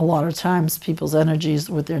 a lot of times people's energies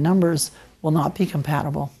with their numbers will not be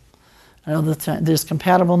compatible. There's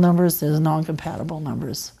compatible numbers, there's non-compatible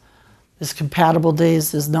numbers. There's compatible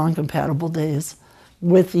days, there's non-compatible days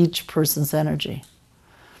with each person's energy.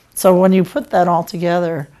 So when you put that all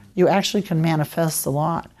together, you actually can manifest a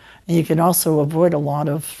lot. And you can also avoid a lot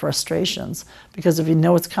of frustrations, because if you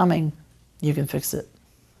know it's coming, you can fix it.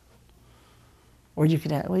 Or you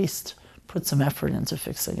can at least put some effort into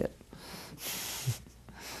fixing it.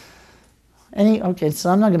 Okay, so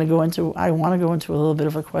I'm not going to go into, I want to go into a little bit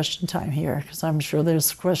of a question time here, because I'm sure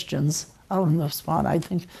there's questions out in the spot. I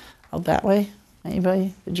think, out that way.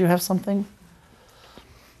 Anybody? Did you have something?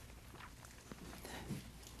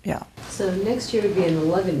 Yeah. So next year would be an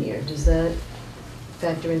 11 year. Does that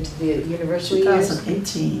factor into the universal years?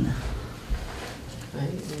 2018. Right,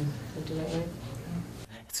 I do that right?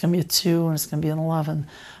 It's going to be a 2 and it's going to be an 11.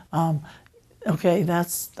 Okay,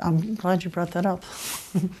 I'm glad you brought that up.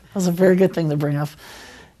 That was a very good thing to bring up.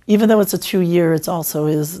 Even though it's a 2 year, it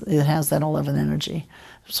has that 11 energy.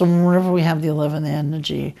 So whenever we have the 11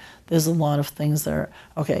 energy, there's a lot of things that are,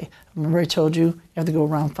 okay, remember I told you have to go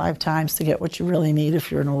around 5 times to get what you really need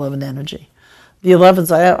if you're an 11 energy. The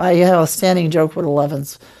 11s, I have a standing joke with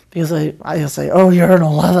 11s, because I say, oh, you're an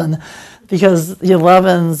 11, because the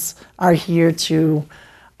 11s are here to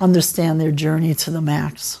understand their journey to the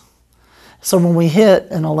max. So when we hit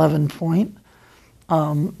an 11 point,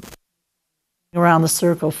 around the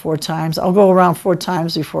circle 4 times, I'll go around 4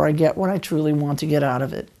 times before I get what I truly want to get out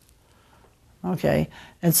of it. Okay,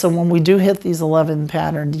 and so when we do hit these 11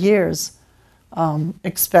 patterned years,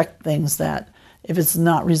 expect things that if it's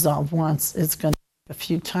not resolved once, it's going to take a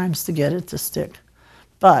few times to get it to stick.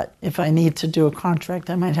 But if I need to do a contract,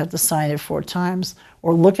 I might have to sign it 4 times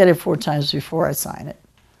or look at it 4 times before I sign it.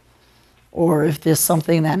 Or if there's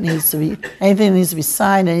something that needs to be, anything that needs to be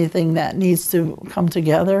signed, anything that needs to come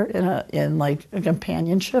together in like a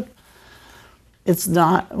companionship, it's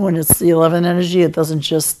not, when it's the 11 energy, it doesn't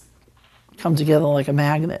just come together like a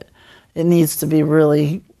magnet. It needs to be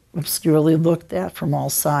really obscurely looked at from all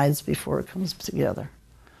sides before it comes together.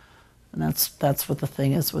 And that's what the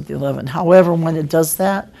thing is with the 11. However, when it does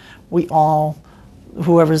that, we all,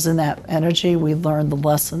 whoever's in that energy, we learn the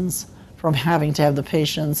lessons from having to have the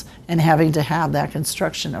patience and having to have that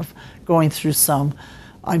construction of going through some,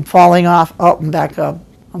 I'm falling off, oh, I'm back up.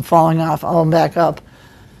 I'm falling off, oh, I'm back up.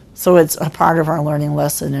 So it's a part of our learning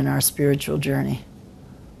lesson in our spiritual journey.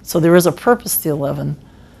 So there is a purpose to 11.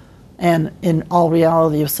 And in all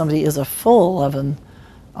reality, if somebody is a full 11,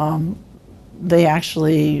 they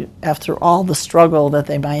actually, after all the struggle that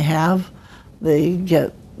they might have, they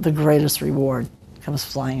get the greatest reward comes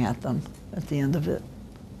flying at them at the end of it.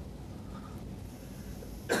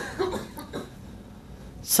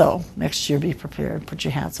 So next year, be prepared. Put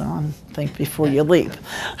your hats on. Think before you leap.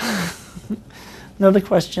 Another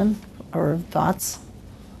question or thoughts?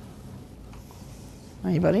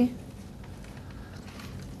 Anybody?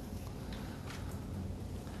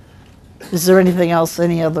 Is there anything else,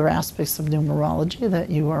 any other aspects of numerology that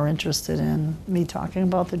you are interested in me talking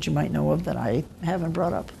about that you might know of that I haven't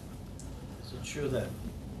brought up? Is it true that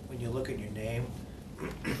when you look at your name,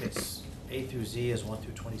 it's A through Z is 1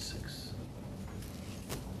 through 26?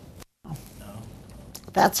 No?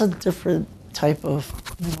 That's a different type of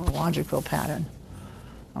numerological pattern.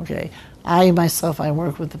 Okay, I myself, I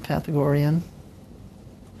work with the Pythagorean,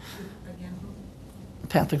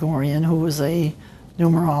 who was a he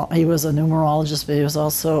was a numerologist, but he was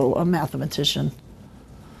also a mathematician.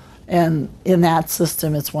 And in that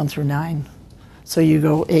system, it's 1 through 9. So you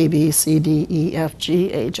go A, B, C, D, E, F,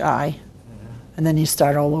 G, H, I, and then you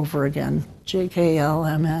start all over again. J, K, L,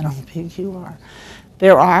 M, N, O, P, Q, R.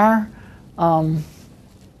 There are,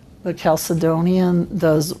 the Chalcedonian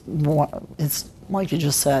does, it's like you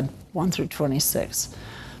just said, 1 through 26.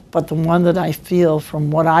 But the one that I feel from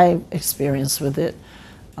what I experienced with it,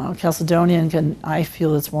 Chalcedonian I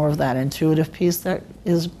feel it's more of that intuitive piece that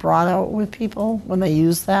is brought out with people when they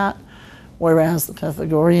use that, whereas the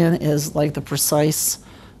Pythagorean is like the precise,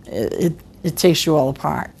 it takes you all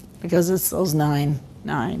apart because it's those 9,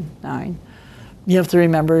 9, 9. You have to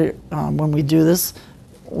remember when we do this,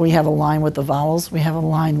 we have a line with the vowels, we have a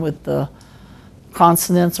line with the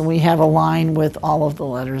consonants, and we have a line with all of the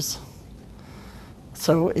letters.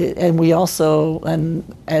 So, and we also,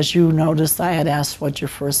 and as you noticed, I had asked what your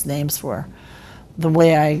first names were. The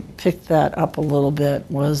way I picked that up a little bit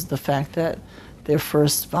was the fact that their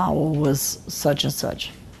first vowel was such and such.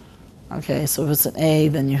 Okay, so if it's an A,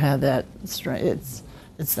 then you have that, it's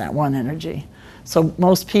that one energy. So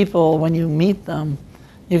most people, when you meet them,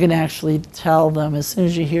 you can actually tell them as soon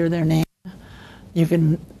as you hear their name, you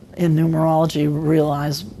can, in numerology,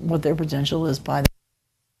 realize what their potential is by the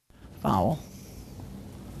vowel.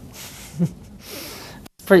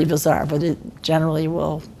 It's pretty bizarre, but it generally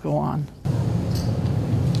will go on.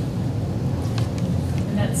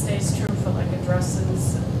 And that stays true for like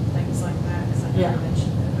addresses and things like that, because I know Yeah. you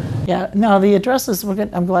mentioned it. Yeah, no, the addresses,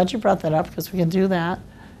 I'm glad you brought that up because we can do that.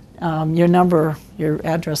 Your number, your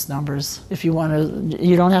address numbers, if you want to,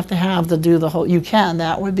 you don't have to do the whole, you can,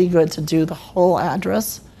 that would be good to do the whole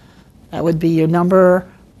address. That would be your number,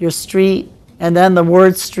 your street, and then the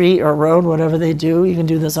word street or road, whatever they do, you can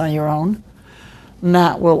do this on your own. And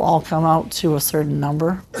that will all come out to a certain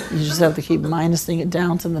number. You just have to keep minusing it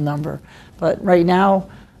down to the number. But right now,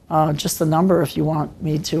 just the number, if you want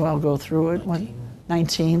me to, I'll go through it.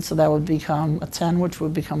 19, so that would become a 10, which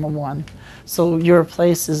would become a 1. So your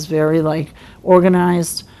place is very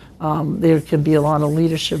organized. There could be a lot of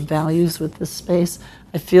leadership values with this space.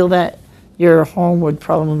 I feel that your home would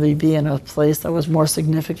probably be in a place that was more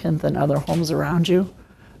significant than other homes around you.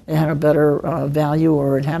 It had a better value,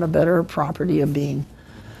 or it had a better property of being.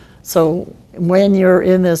 So when you're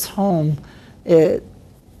in this home, it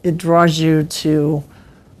draws you to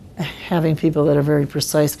having people that are very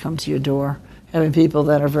precise come to your door, having people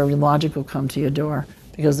that are very logical come to your door,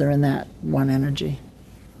 because they're in that one energy.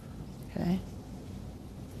 Okay?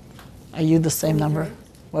 Are you the same number?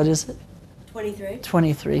 What is it? 23.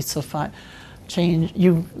 23, so 5. Change.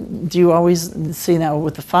 Do you always see now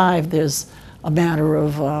with the 5, there's a matter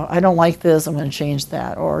of, I don't like this, I'm going to change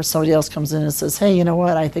that. Or somebody else comes in and says, hey, you know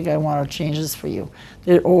what, I think I want to change this for you.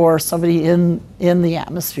 Or somebody in the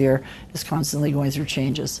atmosphere is constantly going through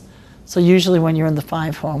changes. So usually when you're in the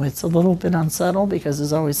 5 home, it's a little bit unsettled because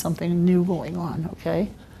there's always something new going on, okay?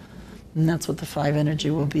 And that's what the 5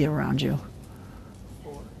 energy will be around you.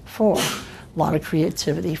 4. A lot of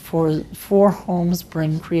creativity. 4 homes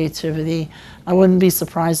bring creativity. I wouldn't be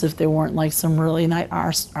surprised if there weren't some really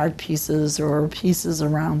nice art pieces or pieces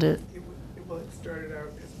around it. Well, it started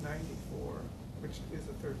out as 94, which is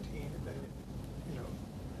a 13, and then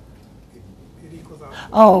it equals out.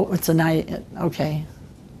 Oh, it's a 9, okay.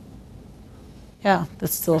 Yeah,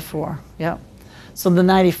 that's still a 4, yep. So the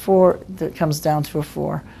 94, that comes down to a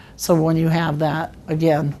 4. So when you have that,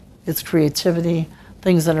 again, it's creativity,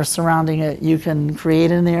 things that are surrounding it, you can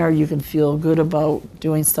create in there, you can feel good about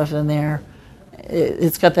doing stuff in there.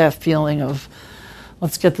 It's got that feeling of,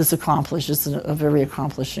 let's get this accomplished. It's a very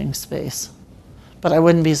accomplishing space. But I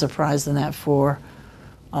wouldn't be surprised in that 4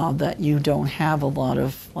 that you don't have a lot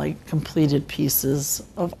of like completed pieces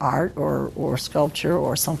of art or sculpture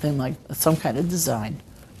or something like some kind of design,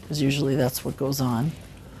 because usually that's what goes on.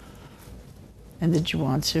 And did you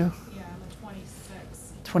want to? Yeah, I'm a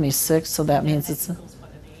 26. 26, so that means it's Equals what,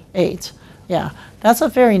 an 8? 8. Yeah, that's a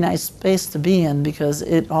very nice space to be in because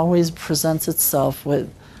it always presents itself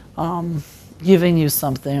with giving you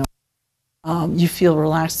something. You feel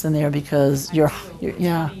relaxed in there because you're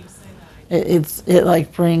yeah. Funny you say that. It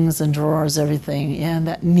like brings and draws everything in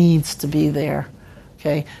that needs to be there.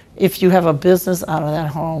 Okay, if you have a business out of that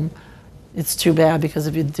home, it's too bad because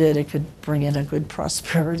if you did, it could bring in a good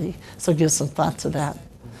prosperity. So give some thought to that.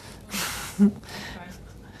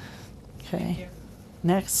 Okay,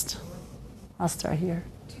 next. I'll start here.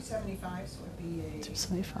 275, so it'd be a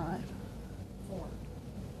 275. 4.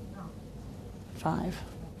 No. 5.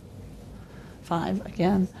 5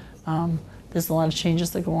 again. There's a lot of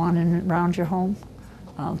changes that go on in and around your home.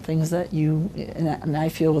 Things that you and I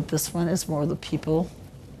feel with this one is more the people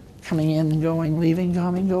coming in and going, leaving,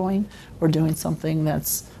 coming, going, or doing something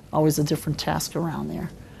that's always a different task around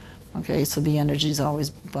there. Okay, so the energy is always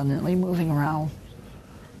abundantly moving around.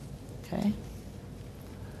 Okay.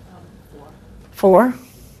 4.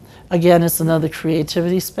 Again, it's another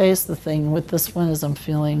creativity space. The thing with this one is I'm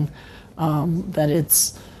feeling that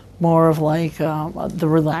it's more of like the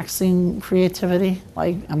relaxing creativity.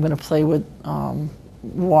 Like I'm going to play with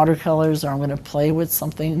watercolors, or I'm going to play with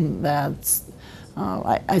something that's,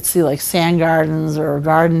 I'd see like sand gardens or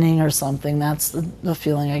gardening or something. That's the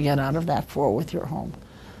feeling I get out of that 4 with your home.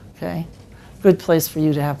 Okay? Good place for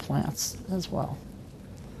you to have plants as well.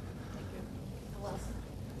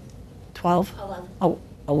 12? 11. Oh,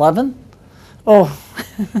 11? Oh.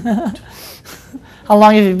 How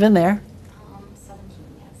long have you been there? 17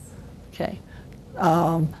 years. Okay.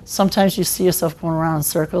 Sometimes you see yourself going around in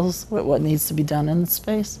circles with what needs to be done in the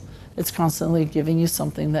space. It's constantly giving you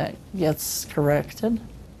something that gets corrected.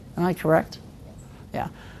 Am I correct? Yeah.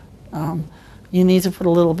 You need to put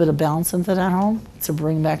a little bit of balance into that home to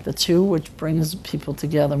bring back the 2, which brings people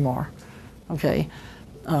together more. Okay.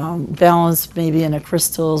 Balance maybe in a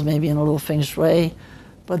crystals, maybe in a little feng shui,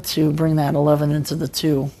 but to bring that 11 into the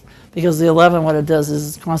 2. Because the 11, what it does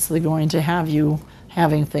is it's constantly going to have you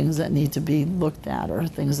having things that need to be looked at or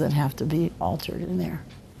things that have to be altered in there.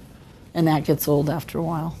 And that gets old after a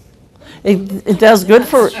while. It does good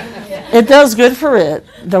for it does good for it,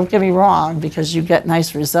 don't get me wrong, because you get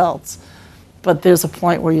nice results. But there's a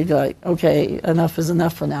point where you go, like, okay, enough is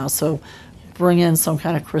enough for now. So bring in some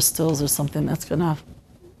kind of crystals or something that's gonna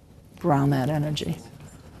ground that energy.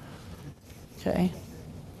 Okay.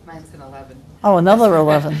 Mine's an 11. Oh, another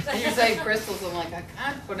 11. You're saying crystals, I'm like, I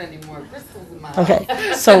can't put any more crystals in my house.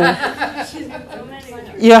 Okay, so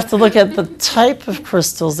you have to look at the type of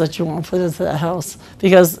crystals that you want to put into the house.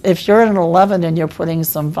 Because if you're at an 11 and you're putting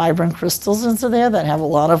some vibrant crystals into there that have a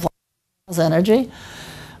lot of energy,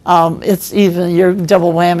 it's even, you're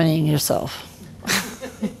double whammying yourself.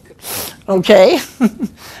 Okay?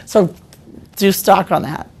 So do stock on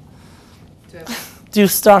that. Do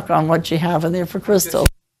stock on what you have in there for crystals.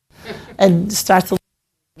 And start to,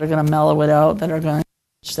 that are going to mellow it out, that are going to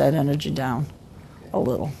push that energy down a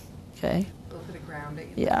little. Okay? A little bit of grounding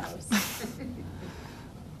in the Yeah. house.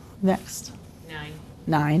 Next.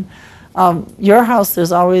 9. 9. Your house,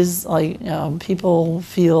 there's always like, people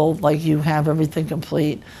feel like you have everything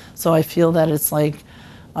complete. So I feel that it's like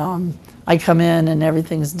I come in and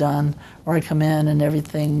everything's done, or I come in and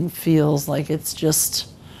everything feels like it's just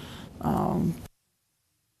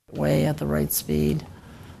way at the right speed.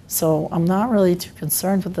 So I'm not really too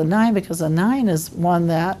concerned with the 9, because a 9 is one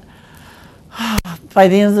that by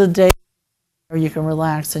the end of the day you can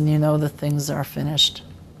relax and you know that things are finished.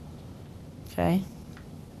 Okay?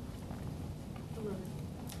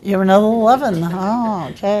 You're another 11. Oh,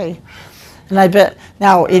 okay. And I bet,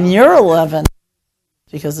 now in your 11,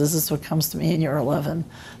 because this is what comes to me in your 11,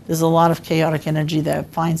 there's a lot of chaotic energy that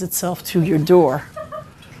finds itself to your door.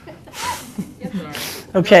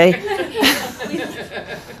 Okay?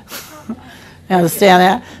 You understand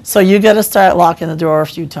that? So you got to start locking the door a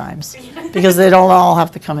few times, because they don't all have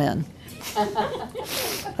to come in.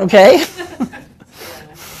 Okay?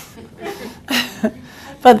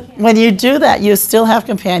 But when you do that, you still have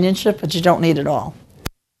companionship, but you don't need it all.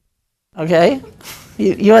 Okay?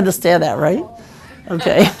 You understand that, right?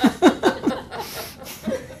 Okay.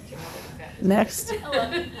 Next.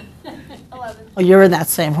 11. 11. Oh, you're in that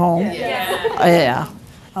same home? Yeah. Oh, yeah.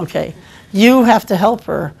 Okay. You have to help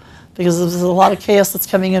her because there's a lot of chaos that's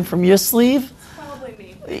coming in from your sleeve.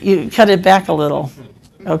 Probably me. You cut it back a little,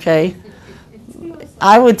 okay?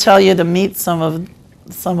 I would tell you to meet some of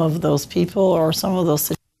those people or some of those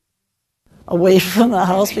situations away from the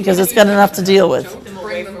house because it's got enough to deal with.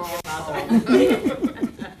 Bring them all. So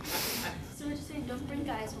we're just saying, don't bring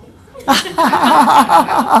guys home.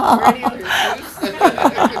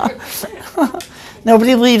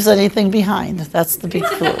 Nobody leaves anything behind. That's the big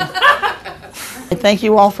clue. Thank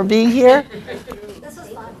you all for being here, This was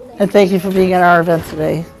fun. and thank you for being at our event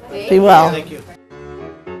today. Be well. Thank you.